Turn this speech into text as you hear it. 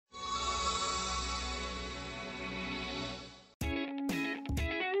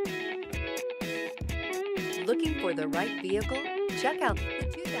Looking for the right vehicle? Check out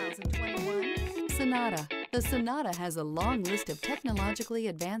the 2021 Sonata. The Sonata has a long list of technologically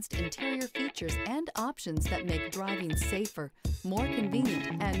advanced interior features and options that make driving safer, more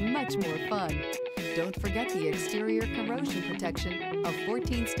convenient, and much more fun. Don't forget the exterior corrosion protection, a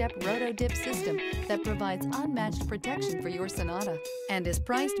 14-step roto-dip system that provides unmatched protection for your Sonata and is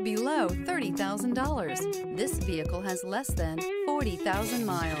priced below $30,000. This vehicle has less than 40,000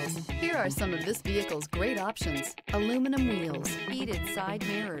 miles. Here are some of this vehicle's great options: aluminum wheels, heated side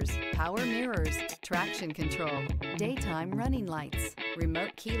mirrors, power mirrors, traction control, daytime running lights,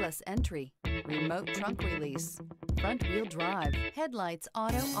 remote keyless entry, remote trunk release, front-wheel drive, headlights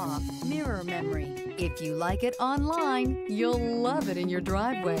auto-off, mirror memory. If you like it online, you'll love it in your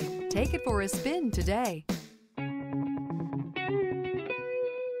driveway. Take it for a spin today.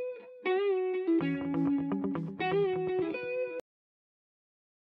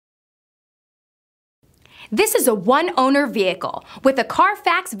 This is a one-owner vehicle with a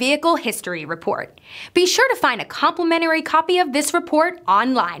Carfax Vehicle History Report. Be sure to find a complimentary copy of this report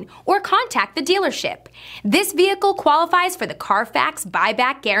online or contact the dealership. This vehicle qualifies for the Carfax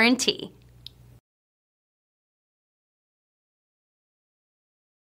Buyback Guarantee.